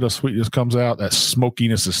little bit of sweetness comes out. That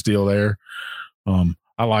smokiness is still there.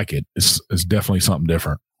 I like it. It's definitely something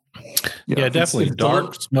different. Yeah, definitely it's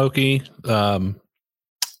dark, smoky,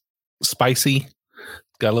 spicy.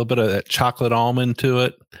 Got a little bit of that chocolate almond to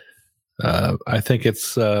it. I think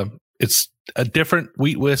it's a different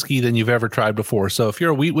wheat whiskey than you've ever tried before. So if you're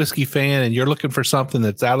a wheat whiskey fan and you're looking for something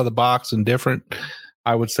that's out of the box and different,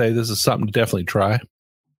 I would say this is something to definitely try.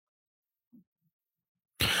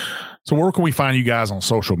 So where can we find you guys on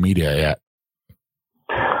social media at?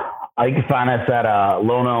 You can find us at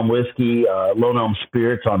Lone Elm Whiskey, Lone Elm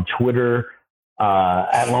Spirits on Twitter,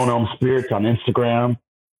 at Lone Elm Spirits on Instagram.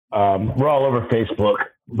 We're all over Facebook,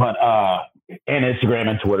 but and Instagram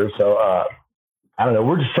and Twitter. So I don't know.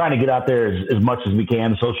 We're just trying to get out there as much as we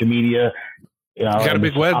can. Social media. You got a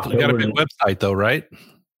big website though, right?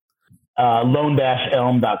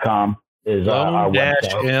 Lone-elm.com is our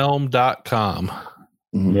website. Lone-elm.com.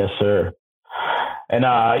 Yes, sir. And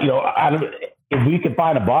if we can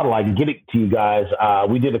find a bottle, I can get it to you guys.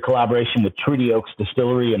 We did a collaboration with Treaty Oaks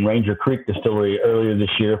Distillery and Ranger Creek Distillery earlier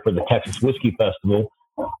this year for the Texas Whiskey Festival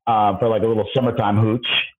for like a little summertime hooch.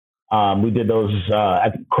 We did those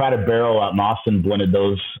at Crowded Barrel out in Austin, blended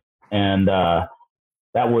those, and that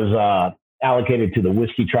was allocated to the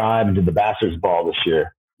Whiskey Tribe and to the Bastards Ball this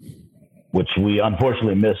year, which we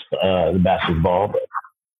unfortunately missed the Bastards Ball. But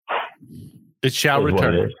it shall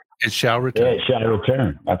return. It shall return. Yeah, it shall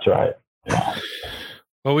return. That's right. Yeah.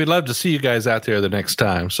 Well, we'd love to see you guys out there the next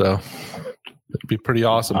time, so it'd be pretty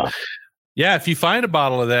awesome. Yeah, if you find a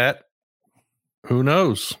bottle of that, who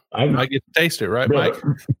knows? I might get to taste it, right, Mike?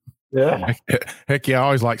 Yeah. Heck yeah, I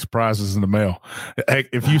always like surprises in the mail. Heck,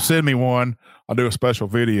 if you send me one, I'll do a special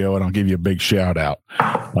video and I'll give you a big shout out.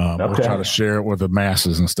 We'll try to share it with the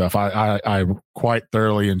masses and stuff. I quite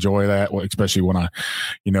thoroughly enjoy that, especially when I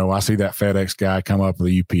see that FedEx guy come up,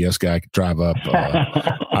 the UPS guy drive up.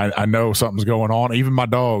 I know something's going on. Even my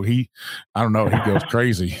dog, he goes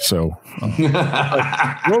crazy. So,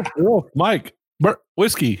 Wolf, Mike,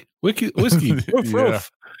 whiskey.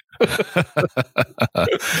 Woof.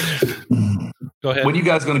 Go ahead. When you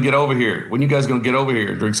guys going to get over here? When you guys going to get over here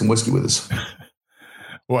and drink some whiskey with us?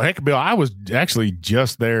 Well, heck, Bill, I was actually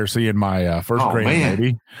just there seeing my first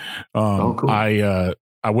grandbaby. Cool. I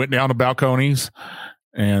went down to Balcones,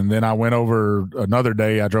 and then I went over another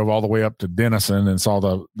day. I drove all the way up to Denison and saw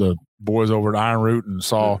the boys over at Iron Root and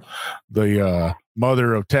saw the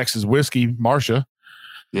mother of Texas whiskey, Marcia.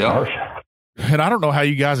 Yeah. And I don't know how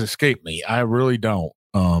you guys escaped me. I really don't.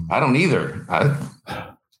 I don't either. I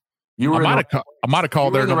might have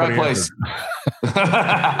called there. In the right place.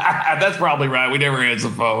 That's probably right. We never answered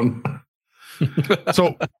the phone.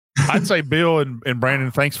 So I'd say Bill and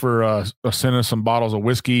Brandon, thanks for sending us some bottles of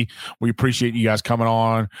whiskey. We appreciate you guys coming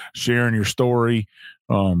on, sharing your story,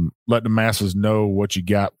 letting the masses know what you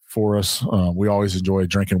got for us. We always enjoy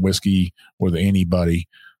drinking whiskey with anybody,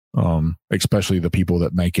 especially the people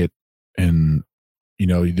that make it. And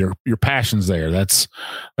your passion's there. That's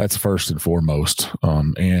first and foremost.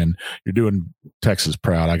 And you're doing Texas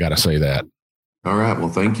proud. I got to say that. All right. Well,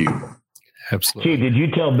 thank you. Absolutely. Gee, did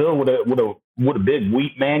you tell Bill what a big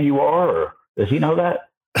wheat man you are, or does he know that?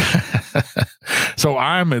 So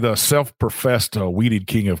I'm the self-professed weeded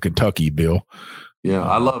king of Kentucky, Bill. Yeah,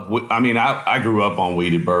 I grew up on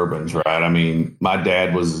weeded bourbons, right? I mean, my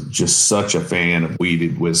dad was just such a fan of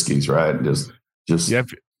weeded whiskeys, right? Just yeah.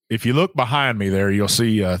 If you look behind me there, you'll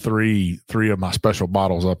see three of my special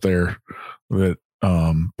bottles up there that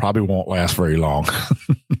probably won't last very long.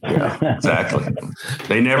 Yeah, exactly.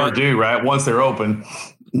 They never do, right? Once they're open.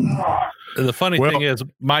 The funny thing is,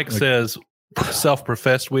 Mike says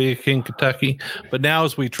self-professed weed king Kentucky, but now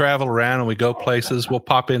as we travel around and we go places, we'll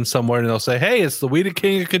pop in somewhere and they'll say, "Hey, it's the weeded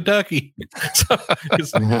king of Kentucky." So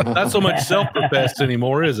it's not so much self-professed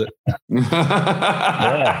anymore, is it?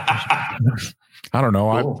 Yeah. I don't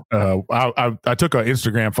know. Cool. I took an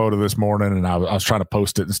Instagram photo this morning and I was trying to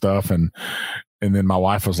post it and stuff. And then my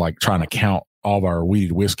wife was like trying to count all of our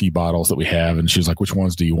weeded whiskey bottles that we have. And she was like, "Which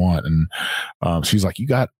ones do you want?" And she's like, "You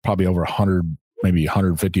got probably over 100, maybe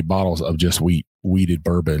 150 bottles of just weeded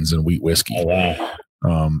bourbons and wheat whiskey." Oh,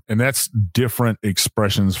 wow. And that's different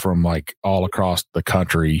expressions from like all across the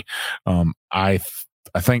country. I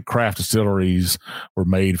think craft distilleries were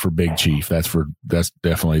made for Big Chief. That's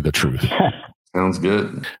definitely the truth. Sounds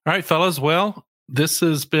good. All right, fellas. Well, this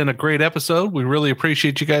has been a great episode. We really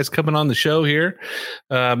appreciate you guys coming on the show here.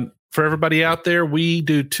 For everybody out there, we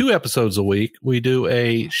do 2 episodes a week. We do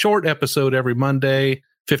a short episode every Monday,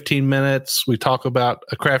 15 minutes. We talk about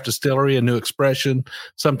a craft distillery, a new expression,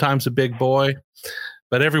 sometimes a big boy.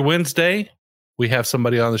 But every Wednesday, we have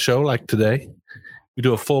somebody on the show like today. We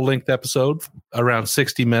do a full-length episode around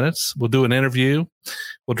 60 minutes. We'll do an interview.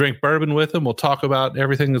 We'll drink bourbon with them. We'll talk about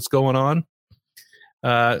everything that's going on.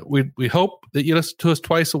 We hope that you listen to us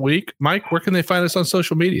twice a week. Mike, where can they find us on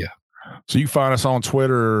social media? So you find us on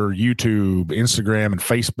Twitter, YouTube, Instagram, and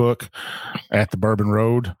Facebook at The Bourbon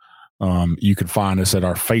Road. You can find us at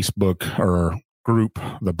our Facebook or group,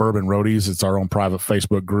 The Bourbon Roadies. It's our own private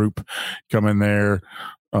Facebook group. Come in there,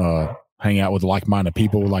 hang out with like-minded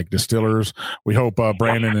people like distillers. We hope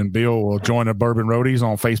Brandon and Bill will join the Bourbon Roadies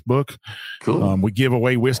on Facebook. Cool. We give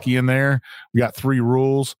away whiskey in there. We got 3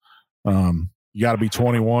 rules. You got to be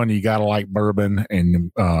 21. You got to like bourbon,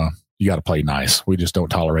 and you got to play nice. We just don't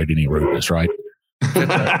tolerate any rudeness, right?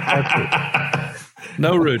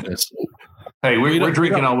 No rudeness. Hey, we're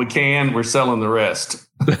drinking all we can. We're selling the rest.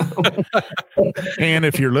 And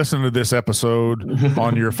if you're listening to this episode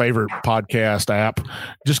on your favorite podcast app,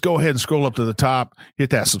 just go ahead and scroll up to the top,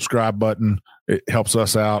 hit that subscribe button. It helps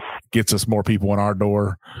us out, gets us more people in our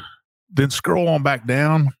door. Then scroll on back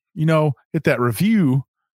down, hit that review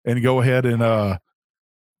and go ahead and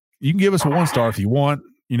you can give us a 1-star if you want.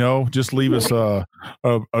 Just leave us a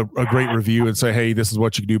great review and say, "Hey, this is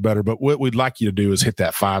what you can do better." But what we'd like you to do is hit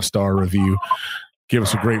that 5-star review. Give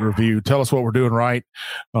us a great review. Tell us what we're doing right.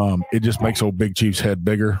 It just makes old Big Chief's head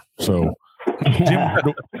bigger. So, Jim,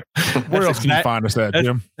 where else can you find us at,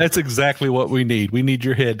 Jim? That's exactly what we need. We need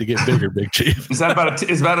your head to get bigger, Big Chief. Is that about a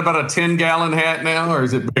 10-gallon hat now, or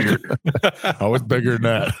is it bigger? Oh, it's bigger than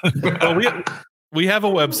that. Well, we have a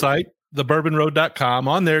website, thebourbonroad.com.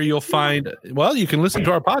 On there, you'll find, well, you can listen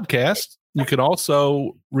to our podcast. You can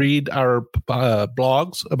also read our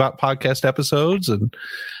blogs about podcast episodes, and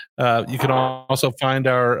you can also find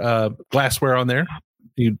our glassware on there.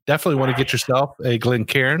 You definitely want to get yourself a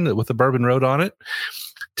Glencairn with the Bourbon Road on it.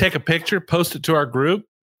 Take a picture, post it to our group.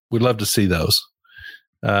 We'd love to see those.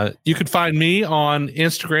 You can find me on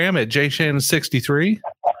Instagram at jshannon63.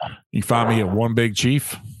 You find me at One Big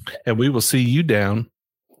Chief. And we will see you down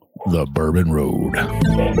the Bourbon Road.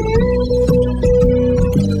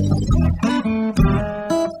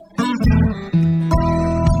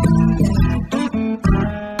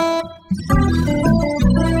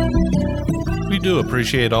 We do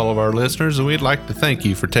appreciate all of our listeners, and we'd like to thank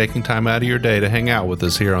you for taking time out of your day to hang out with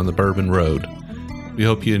us here on the Bourbon Road. We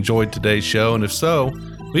hope you enjoyed today's show, and if so,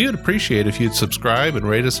 we would appreciate if you'd subscribe and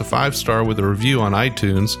rate us a 5-star with a review on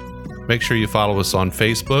iTunes. Make sure you follow us on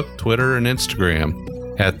Facebook, Twitter, and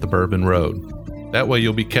Instagram at The Bourbon Road. That way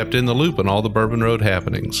you'll be kept in the loop on all the Bourbon Road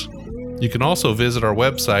happenings. You can also visit our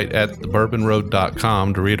website at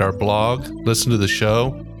thebourbonroad.com to read our blog, listen to the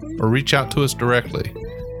show, or reach out to us directly.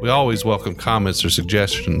 We always welcome comments or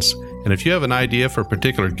suggestions, and if you have an idea for a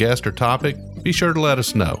particular guest or topic, be sure to let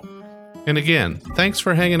us know. And again, thanks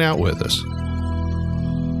for hanging out with us.